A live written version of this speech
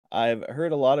I've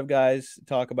heard a lot of guys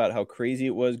talk about how crazy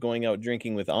it was going out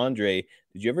drinking with Andre.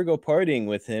 Did you ever go partying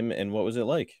with him, and what was it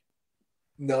like?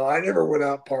 No, I never went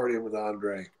out partying with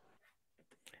Andre.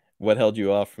 What held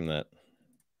you off from that?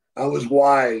 I was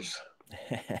wise.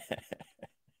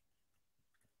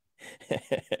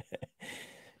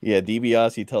 Yeah,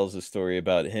 DiBiase tells a story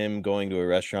about him going to a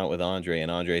restaurant with Andre, and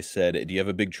Andre said, "Do you have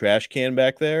a big trash can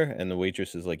back there?" And the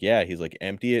waitress is like, "Yeah." He's like,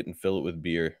 "Empty it and fill it with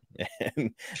beer."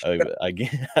 And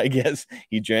I guess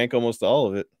he drank almost all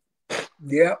of it.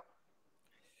 Yeah.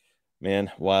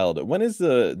 Man, wild. When is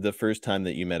the first time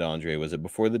that you met Andre? Was it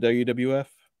before the WWF?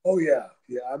 Oh yeah.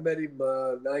 Yeah. I met him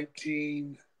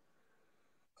 19.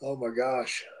 Oh my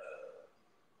gosh.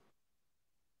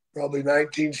 Probably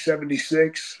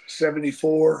 1976,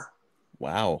 74.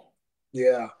 Wow.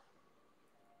 Yeah.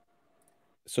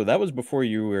 So that was before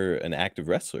you were an active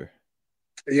wrestler.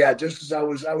 Yeah. Just as I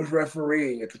was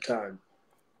refereeing at the time.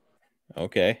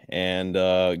 Okay. And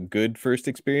good first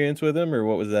experience with him, or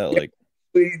what was that Yeah. like?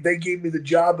 They gave me the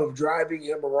job of driving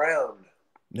him around,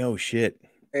 No shit.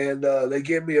 and they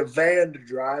gave me a van to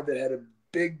drive that had a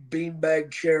big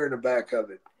beanbag chair in the back of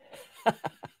it,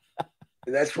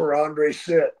 and that's where Andre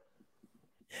sit.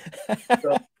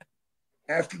 So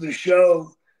after the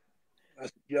show, I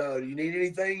said, "Yo, do you need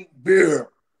anything? Beer."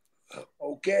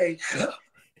 Okay.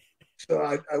 So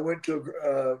I went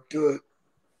to a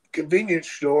convenience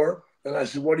store and I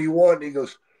said, "What do you want?" And he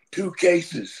goes, "Two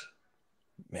cases."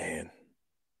 Man.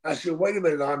 I said, "Wait a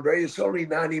minute, Andre. It's only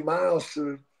 90 miles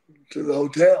to the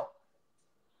hotel.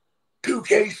 Two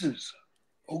cases."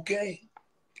 Okay.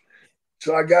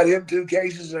 So I got him two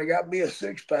cases and I got me a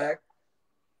six pack.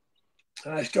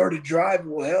 And I started driving.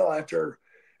 Well, hell, after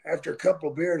a couple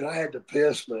of beers, I had to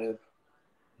piss, man.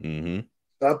 Mm-hmm.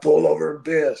 So I pulled over and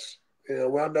pissed.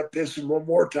 Wound up pissing one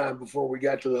more time before we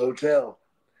got to the hotel.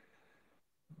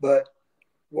 But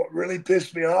what really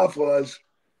pissed me off was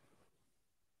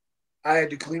I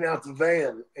had to clean out the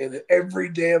van, and every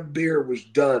damn beer was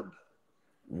done.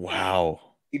 Wow.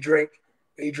 He drank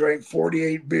he drank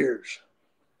 48 beers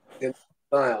in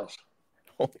miles.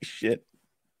 Holy shit.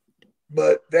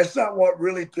 But that's not what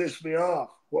really pissed me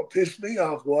off. What pissed me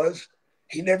off was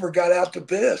he never got out to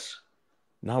piss.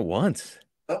 Not once.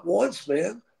 Not once,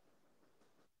 man.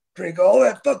 Drink all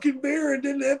that fucking beer and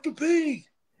didn't have to pee.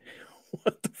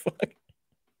 What the fuck?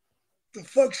 The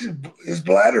fuck's his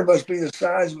bladder must be the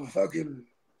size of a fucking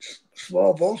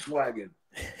small Volkswagen.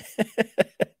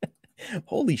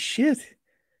 Holy shit.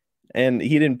 And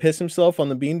he didn't piss himself on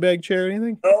the beanbag chair or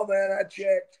anything? Oh man, I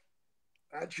checked.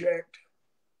 I checked.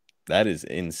 That is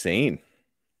insane.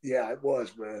 Yeah, it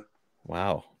was, man.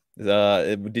 Wow.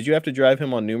 Did you have to drive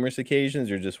him on numerous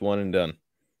occasions or just one and done?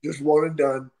 Just one and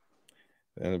done.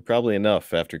 Probably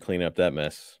enough after cleaning up that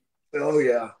mess. Oh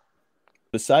yeah.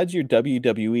 Besides your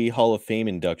WWE Hall of Fame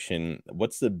induction,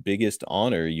 what's the biggest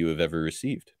honor you have ever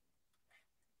received?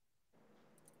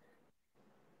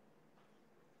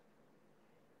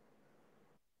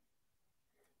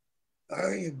 I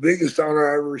think the biggest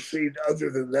honor I ever received, other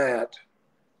than that,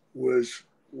 was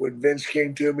when Vince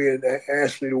came to me and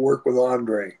asked me to work with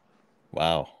Andre.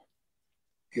 Wow.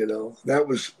 That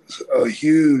was a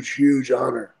huge, huge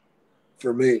honor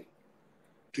for me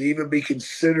to even be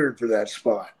considered for that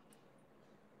spot.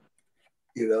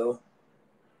 You know,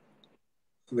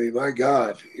 I mean, my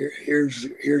God, here's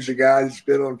a guy that's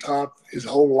been on top his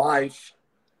whole life,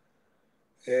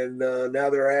 and now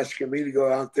they're asking me to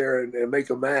go out there and make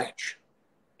a match.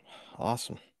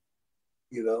 Awesome.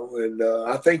 And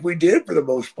I think we did for the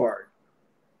most part.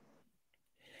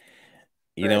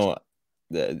 You know,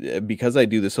 because I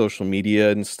do the social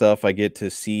media and stuff, I get to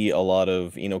see a lot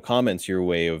of, comments your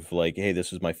way of like, hey,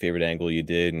 this was my favorite angle you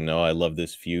did. And oh, I love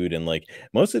this feud. And like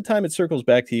most of the time it circles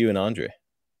back to you and Andre.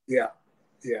 Yeah,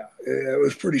 yeah, it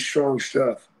was pretty strong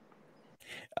stuff.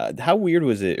 How weird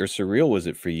was it or surreal was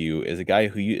it for you as a guy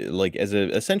who you like as a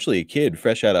essentially a kid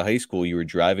fresh out of high school, you were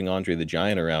driving Andre the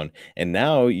Giant around and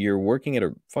now you're working at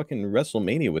a fucking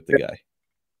WrestleMania with the Yeah, guy.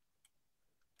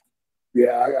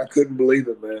 yeah, I couldn't believe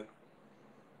it, man.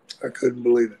 I couldn't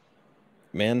believe it.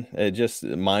 Man, just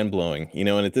mind blowing,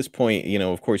 and at this point,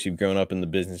 of course, you've grown up in the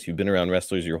business, you've been around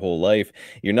wrestlers your whole life.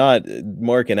 You're not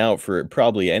marking out for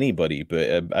probably anybody,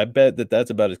 but I bet that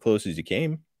that's about as close as you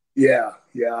came. Yeah,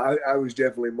 yeah, I was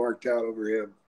definitely marked out over him.